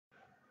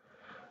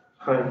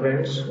Hi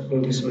friends,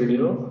 in this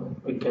video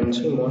we can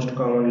see most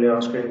commonly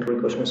asked interview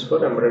questions for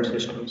embedded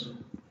systems.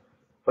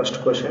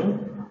 First question,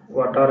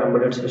 what are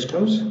embedded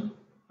systems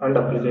and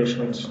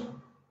applications?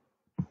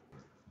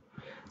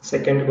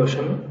 Second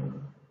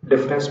question,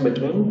 difference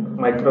between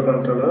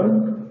microcontroller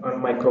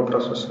and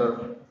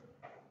microprocessor.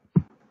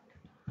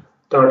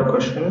 Third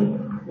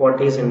question, what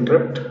is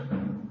interrupt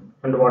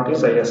and what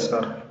is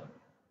ISR?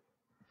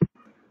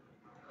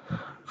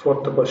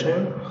 Fourth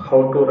question,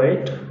 how to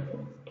write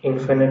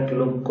infinite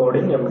loop code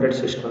in embedded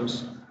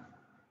systems.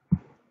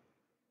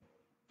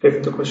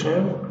 Fifth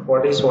question,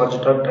 what is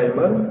watchdog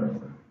timer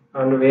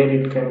and where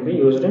it can be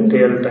used in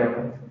real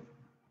time?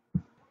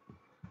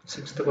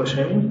 Sixth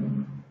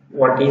question,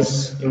 what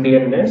is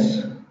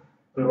Indianness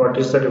and what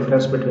is the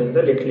difference between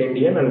the little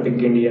Indian and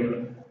big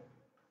Indian?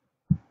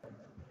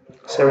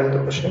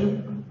 Seventh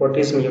question, what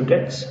is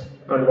mutex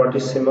and what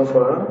is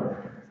semaphore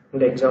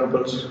and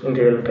examples in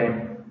real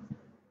time?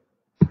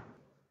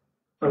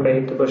 And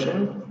eighth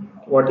question,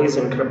 what is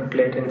interrupt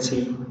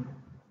latency?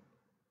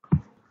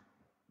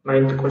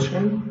 Ninth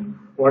question,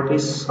 what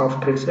is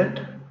soft reset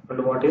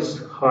and what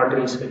is hard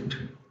reset?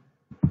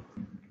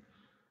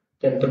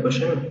 10th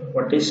question,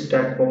 what is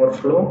stack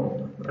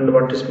overflow and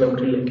what is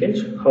memory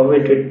leakage? How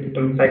it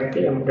will impact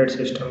the embedded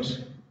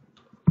systems?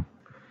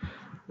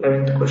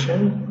 11th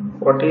question,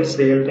 what is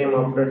real-time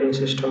operating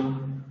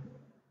system?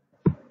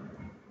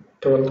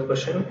 12th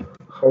question,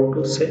 how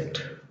to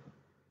set,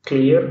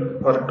 clear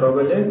or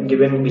toggle a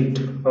given bit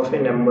of a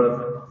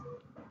number?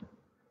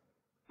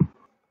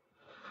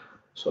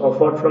 So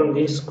apart from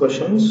these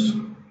questions,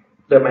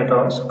 they might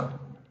ask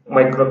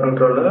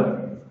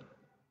microcontroller,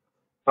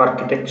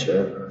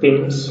 architecture,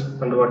 pins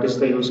and what is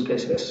the use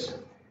cases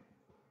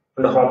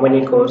and how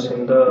many cores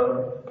in the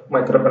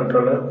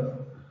microcontroller.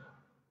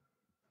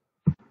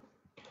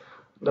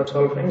 That's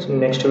all friends. In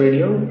next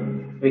video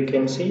we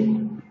can see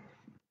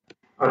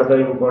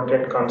another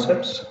important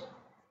concepts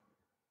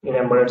in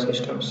embedded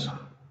systems.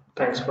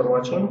 Thanks for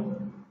watching.